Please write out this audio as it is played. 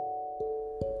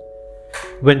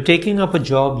When taking up a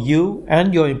job, you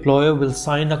and your employer will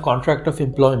sign a contract of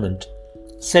employment,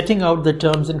 setting out the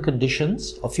terms and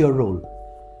conditions of your role.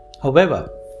 However,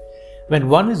 when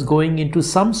one is going into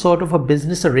some sort of a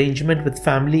business arrangement with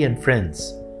family and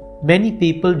friends, many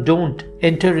people don't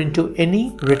enter into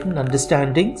any written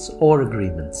understandings or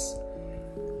agreements.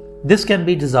 This can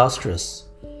be disastrous.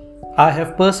 I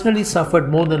have personally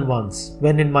suffered more than once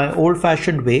when, in my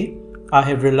old-fashioned way, I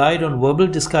have relied on verbal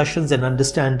discussions and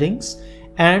understandings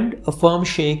and a firm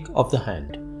shake of the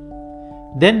hand,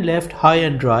 then left high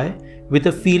and dry with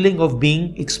a feeling of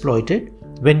being exploited.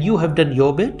 When you have done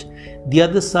your bit, the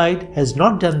other side has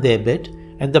not done their bit,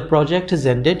 and the project has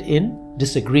ended in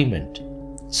disagreement.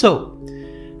 So,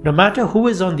 no matter who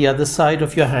is on the other side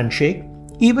of your handshake,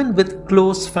 even with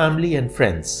close family and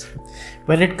friends,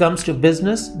 when it comes to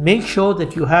business, make sure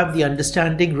that you have the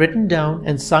understanding written down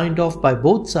and signed off by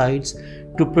both sides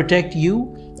to protect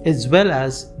you as well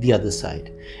as the other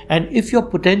side. And if your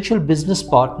potential business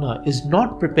partner is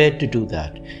not prepared to do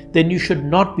that, then you should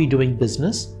not be doing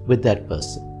business with that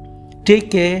person.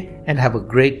 Take care and have a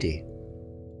great day.